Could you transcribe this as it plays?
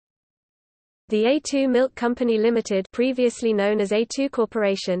The A2 Milk Company Limited, previously known as A2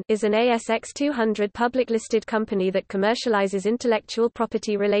 Corporation, is an ASX 200 public-listed company that commercializes intellectual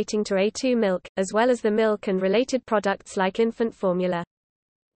property relating to A2 milk, as well as the milk and related products like infant formula.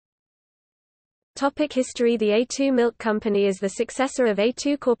 History. The A2 Milk Company is the successor of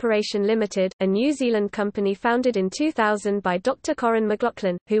A2 Corporation Limited, a New Zealand company founded in 2000 by Dr. Corin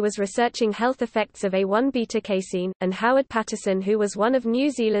McLachlan, who was researching health effects of A1 beta-casein, and Howard Patterson, who was one of New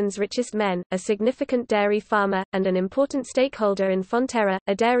Zealand's richest men, a significant dairy farmer, and an important stakeholder in Fonterra,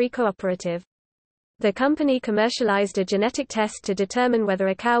 a dairy cooperative. The company commercialized a genetic test to determine whether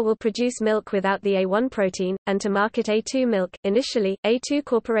a cow will produce milk without the A1 protein, and to market A2 milk. Initially, A2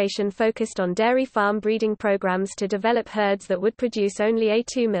 Corporation focused on dairy farm breeding programs to develop herds that would produce only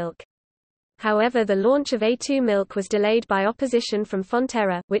A2 milk. However, the launch of A2 milk was delayed by opposition from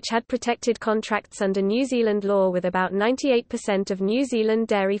Fonterra, which had protected contracts under New Zealand law with about 98% of New Zealand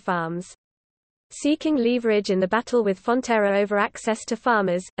dairy farms. Seeking leverage in the battle with Fonterra over access to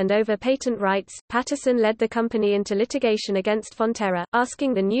farmers, and over patent rights, Patterson led the company into litigation against Fonterra,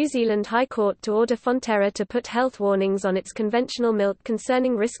 asking the New Zealand High Court to order Fonterra to put health warnings on its conventional milk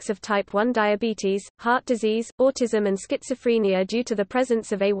concerning risks of type 1 diabetes, heart disease, autism and schizophrenia due to the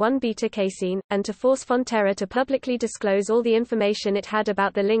presence of A1 beta-casein, and to force Fonterra to publicly disclose all the information it had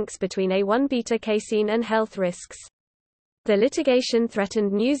about the links between A1 beta-casein and health risks. The litigation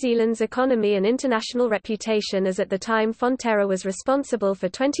threatened New Zealand's economy and international reputation, as at the time Fonterra was responsible for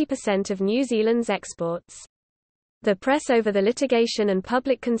 20% of New Zealand's exports. The press over the litigation and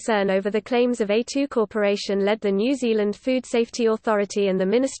public concern over the claims of A2 Corporation led the New Zealand Food Safety Authority and the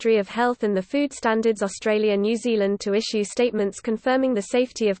Ministry of Health and the Food Standards Australia New Zealand to issue statements confirming the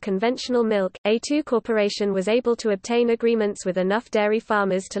safety of conventional milk. A2 Corporation was able to obtain agreements with enough dairy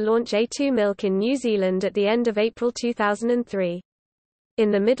farmers to launch A2 milk in New Zealand at the end of April 2003.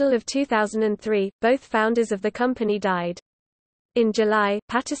 In the middle of 2003, both founders of the company died. In July,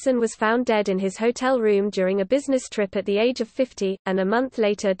 Patterson was found dead in his hotel room during a business trip at the age of 50, and a month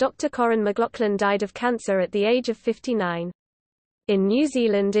later Dr. Corin McLachlan died of cancer at the age of 59. In New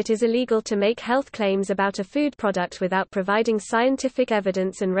Zealand, it is illegal to make health claims about a food product without providing scientific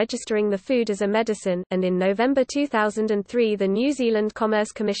evidence and registering the food as a medicine, and in November 2003 the New Zealand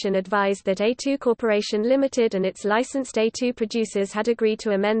Commerce Commission advised that A2 Corporation Limited and its licensed A2 producers had agreed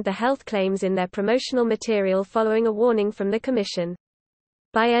to amend the health claims in their promotional material following a warning from the Commission.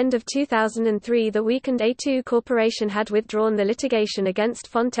 By end of 2003 the weakened A2 Corporation had withdrawn the litigation against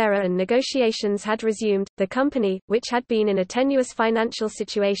Fonterra and negotiations had resumed. The company, which had been in a tenuous financial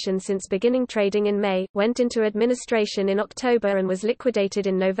situation since beginning trading in May, went into administration in October and was liquidated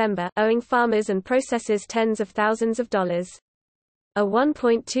in November, owing farmers and processors tens of thousands of dollars. A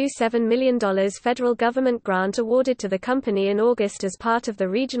 $1.27 million federal government grant awarded to the company in August as part of the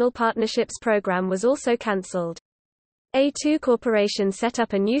Regional Partnerships Program was also cancelled. A2 Corporation set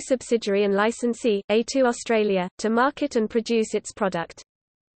up a new subsidiary and licensee, A2 Australia, to market and produce its product.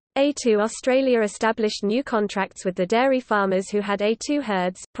 A2 Australia established new contracts with the dairy farmers who had A2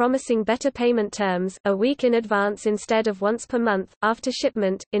 herds, promising better payment terms, a week in advance instead of once per month, after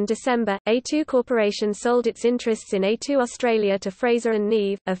shipment. In December, A2 Corporation sold its interests in A2 Australia to Fraser and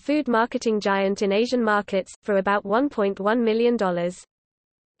Neave, a food marketing giant in Asian markets, for about $1.1 million.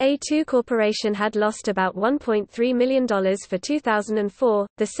 A2 Corporation had lost about $1.3 million for 2004,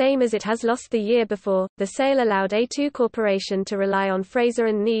 the same as it has lost the year before. The sale allowed A2 Corporation to rely on Fraser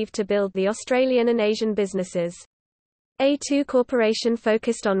and Neave to build the Australian and Asian businesses. A2 Corporation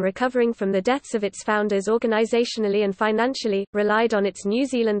focused on recovering from the deaths of its founders organisationally and financially, relied on its New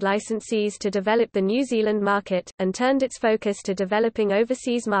Zealand licensees to develop the New Zealand market, and turned its focus to developing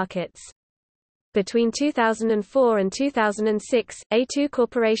overseas markets. Between 2004 and 2006, A2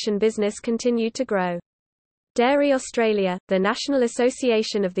 Corporation business continued to grow. Dairy Australia, the National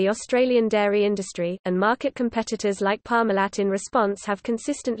Association of the Australian dairy industry, and market competitors like Parmalat in response have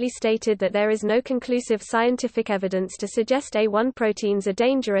consistently stated that there is no conclusive scientific evidence to suggest A1 proteins are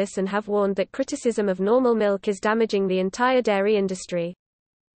dangerous and have warned that criticism of normal milk is damaging the entire dairy industry.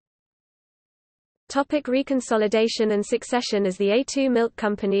 Reconsolidation and succession. As the A2 Milk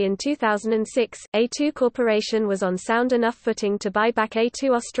Company in 2006, A2 Corporation was on sound enough footing to buy back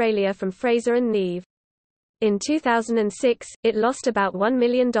A2 Australia from Fraser and Neave. In 2006, it lost about $1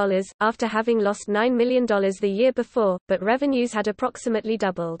 million, after having lost $9 million the year before, but revenues had approximately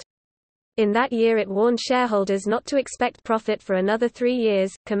doubled. In that year it warned shareholders not to expect profit for another 3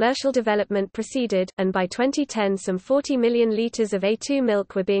 years. Commercial development proceeded, and by 2010 some 40 million litres of A2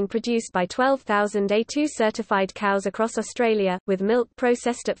 milk were being produced by 12,000 A2 certified cows across Australia, with milk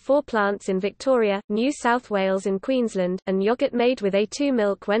processed at 4 plants in Victoria, New South Wales and Queensland, and yoghurt made with A2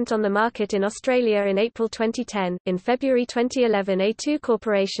 milk went on the market in Australia in April 2010. In February 2011 A2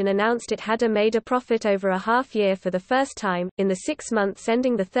 Corporation announced it had made a profit over a half year for the first time. In the 6 months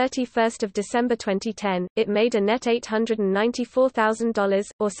ending the 31st of December 2010, it made a net $894,000,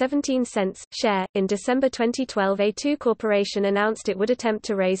 or 17 cents, share. In December 2012 A2 Corporation announced it would attempt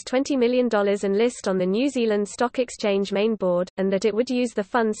to raise $20 million and list on the New Zealand Stock Exchange main board, and that it would use the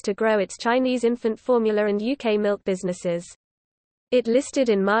funds to grow its Chinese infant formula and UK milk businesses. It listed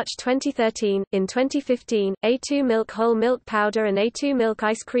in March 2013. In 2015, A2 Milk whole milk powder and A2 Milk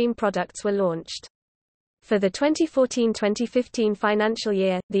ice cream products were launched. For the 2014-2015 financial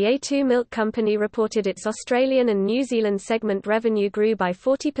year, the A2 Milk Company reported its Australian and New Zealand segment revenue grew by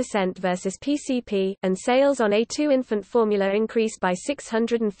 40% versus PCP, and sales on A2 infant formula increased by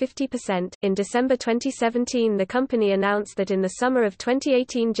 650%. In December 2017, the company announced that in the summer of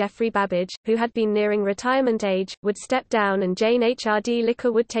 2018 Geoffrey Babbage, who had been nearing retirement age, would step down and Jane HRD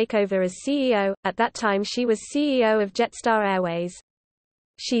Licker would take over as CEO. At that time she was CEO of Jetstar Airways.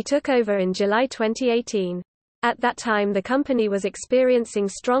 She took over in July 2018. At that time the company was experiencing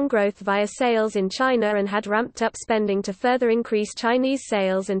strong growth via sales in China and had ramped up spending to further increase Chinese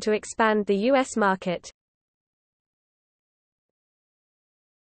sales and to expand the U.S. market.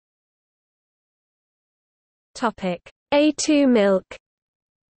 A2 milk.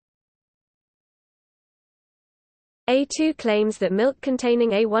 A2 claims that milk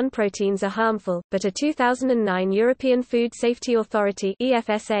containing A1 proteins are harmful, but a 2009 European Food Safety Authority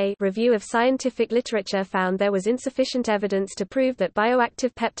 (EFSA) review of scientific literature found there was insufficient evidence to prove that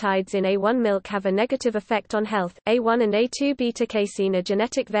bioactive peptides in A1 milk have a negative effect on health. A1 and A2 beta-casein are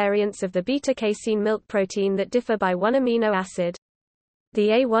genetic variants of the beta-casein milk protein that differ by one amino acid. The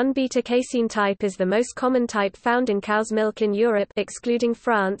A1 beta-casein type is the most common type found in cow's milk in Europe, excluding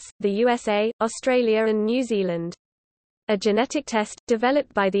France, the USA, Australia and New Zealand. A genetic test,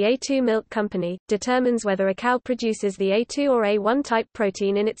 developed by the A2 Milk Company, determines whether a cow produces the A2 or A1 type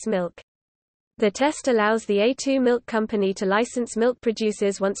protein in its milk. The test allows the A2 Milk Company to license milk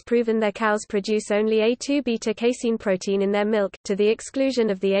producers once proven their cows produce only A2 beta-casein protein in their milk, to the exclusion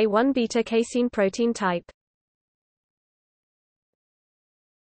of the A1 beta-casein protein type.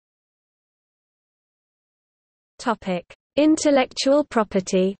 Intellectual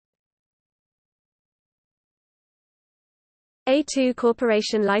property. A2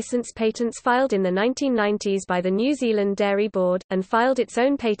 Corporation licensed patents filed in the 1990s by the New Zealand Dairy Board, and filed its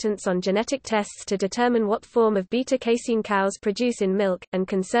own patents on genetic tests to determine what form of beta-casein cows produce in milk, and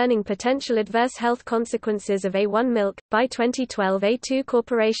concerning potential adverse health consequences of A1 milk. By 2012 A2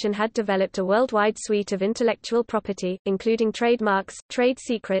 Corporation had developed a worldwide suite of intellectual property, including trademarks, trade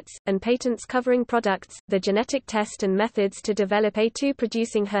secrets, and patents covering products, the genetic test and methods to develop A2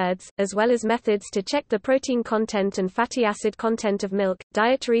 producing herds, as well as methods to check the protein content and fatty acid content of milk,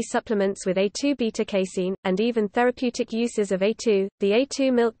 dietary supplements with A2 beta-casein, and even therapeutic uses of A2. The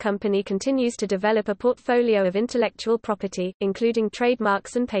A2 Milk Company continues to develop a portfolio of intellectual property, including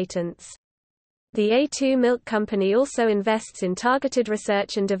trademarks and patents. The A2 Milk Company also invests in targeted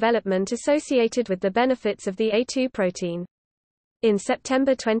research and development associated with the benefits of the A2 protein. In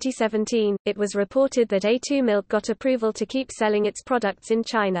September 2017, it was reported that A2 Milk got approval to keep selling its products in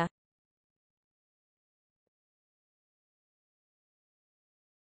China.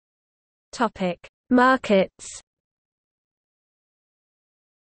 Markets.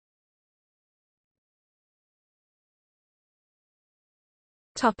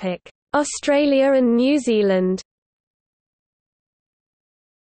 Australia and New Zealand.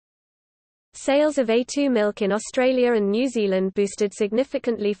 Sales of A2 milk in Australia and New Zealand boosted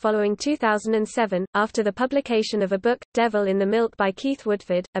significantly following 2007, after the publication of a book, Devil in the Milk by Keith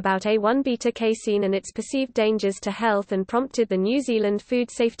Woodford, about A1 beta-casein and its perceived dangers to health, and prompted the New Zealand Food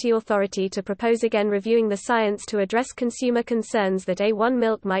Safety Authority to propose again reviewing the science to address consumer concerns that A1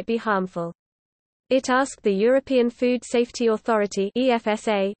 milk might be harmful. It asked the European Food Safety Authority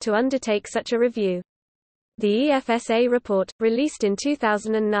 (EFSA) to undertake such a review. The EFSA report, released in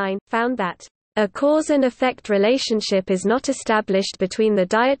 2009, found that A cause and effect relationship is not established between the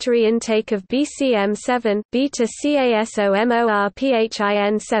dietary intake of BCM7,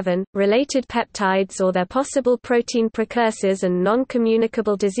 beta-casomorphin7, related peptides or their possible protein precursors and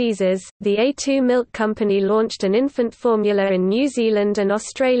non-communicable diseases. The A2 Milk Company launched an infant formula in New Zealand and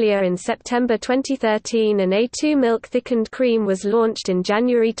Australia in September 2013 and A2 Milk Thickened Cream was launched in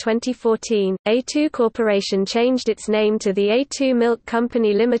January 2014. A2 Corporation changed its name to the A2 Milk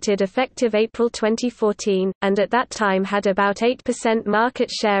Company Limited effective April 2014, and at that time had about 8% market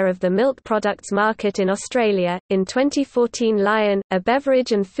share of the milk products market in Australia. In 2014, Lion, a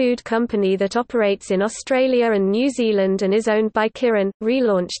beverage and food company that operates in Australia and New Zealand and is owned by Kirin,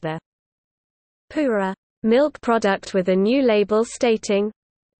 relaunched the Pura milk product with a new label stating,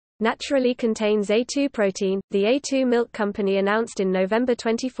 naturally contains A2 protein. The A2 Milk Company announced in November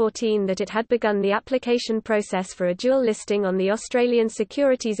 2014 that it had begun the application process for a dual listing on the Australian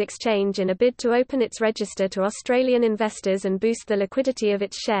Securities Exchange in a bid to open its register to Australian investors and boost the liquidity of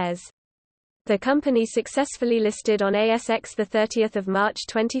its shares. The company successfully listed on ASX 30 March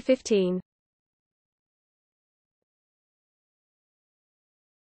 2015.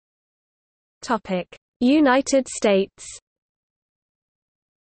 United States.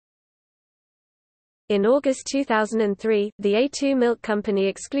 In August 2003, the A2 Milk Company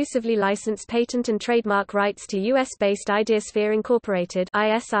exclusively licensed patent and trademark rights to U.S.-based Ideasphere Incorporated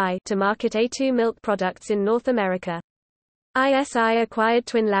 (ISI) to market A2 milk products in North America. ISI acquired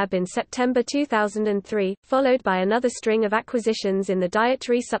TwinLab in September 2003, followed by another string of acquisitions in the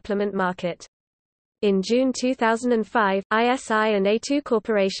dietary supplement market. In June 2005, ISI and A2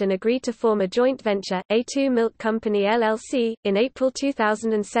 Corporation agreed to form a joint venture, A2 Milk Company LLC. In April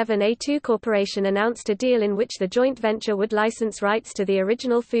 2007, A2 Corporation announced a deal in which the joint venture would license rights to the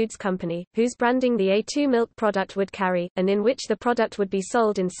Original Foods Company, whose branding the A2 milk product would carry, and in which the product would be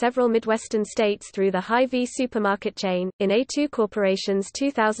sold in several Midwestern states through the Hy-Vee supermarket chain. In A2 Corporation's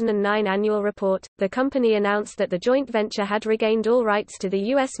 2009 annual report, the company announced that the joint venture had regained all rights to the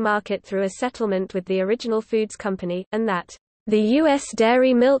U.S. market through a settlement with the Original Foods Company, and that the U.S.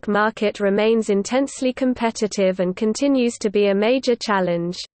 dairy milk market remains intensely competitive and continues to be a major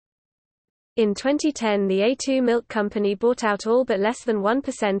challenge. In 2010, the A2 Milk Company bought out all but less than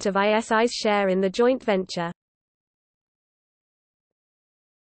 1% of ISI's share in the joint venture.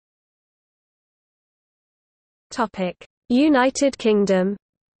 United Kingdom.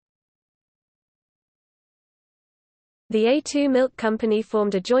 The A2 Milk Company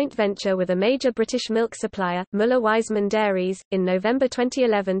formed a joint venture with a major British milk supplier, Muller Wiseman Dairies, in November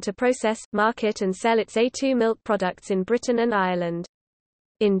 2011 to process, market and sell its A2 milk products in Britain and Ireland.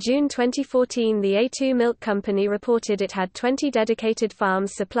 In June 2014, the A2 Milk Company reported it had 20 dedicated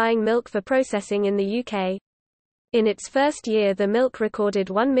farms supplying milk for processing in the UK. In its first year, the milk recorded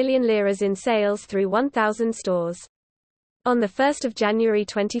 1 million liras in sales through 1,000 stores. On 1 January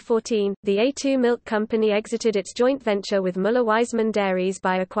 2014, the A2 Milk Company exited its joint venture with Muller Wiseman Dairies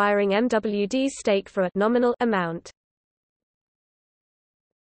by acquiring MWD's stake for a nominal amount.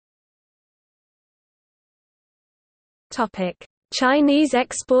 Chinese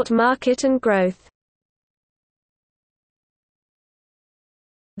export market and growth.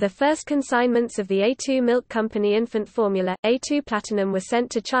 The first consignments of the A2 Milk Company infant formula, A2 Platinum, were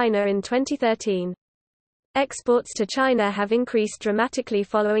sent to China in 2013. Exports to China have increased dramatically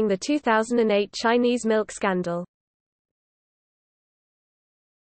following the 2008 Chinese milk scandal.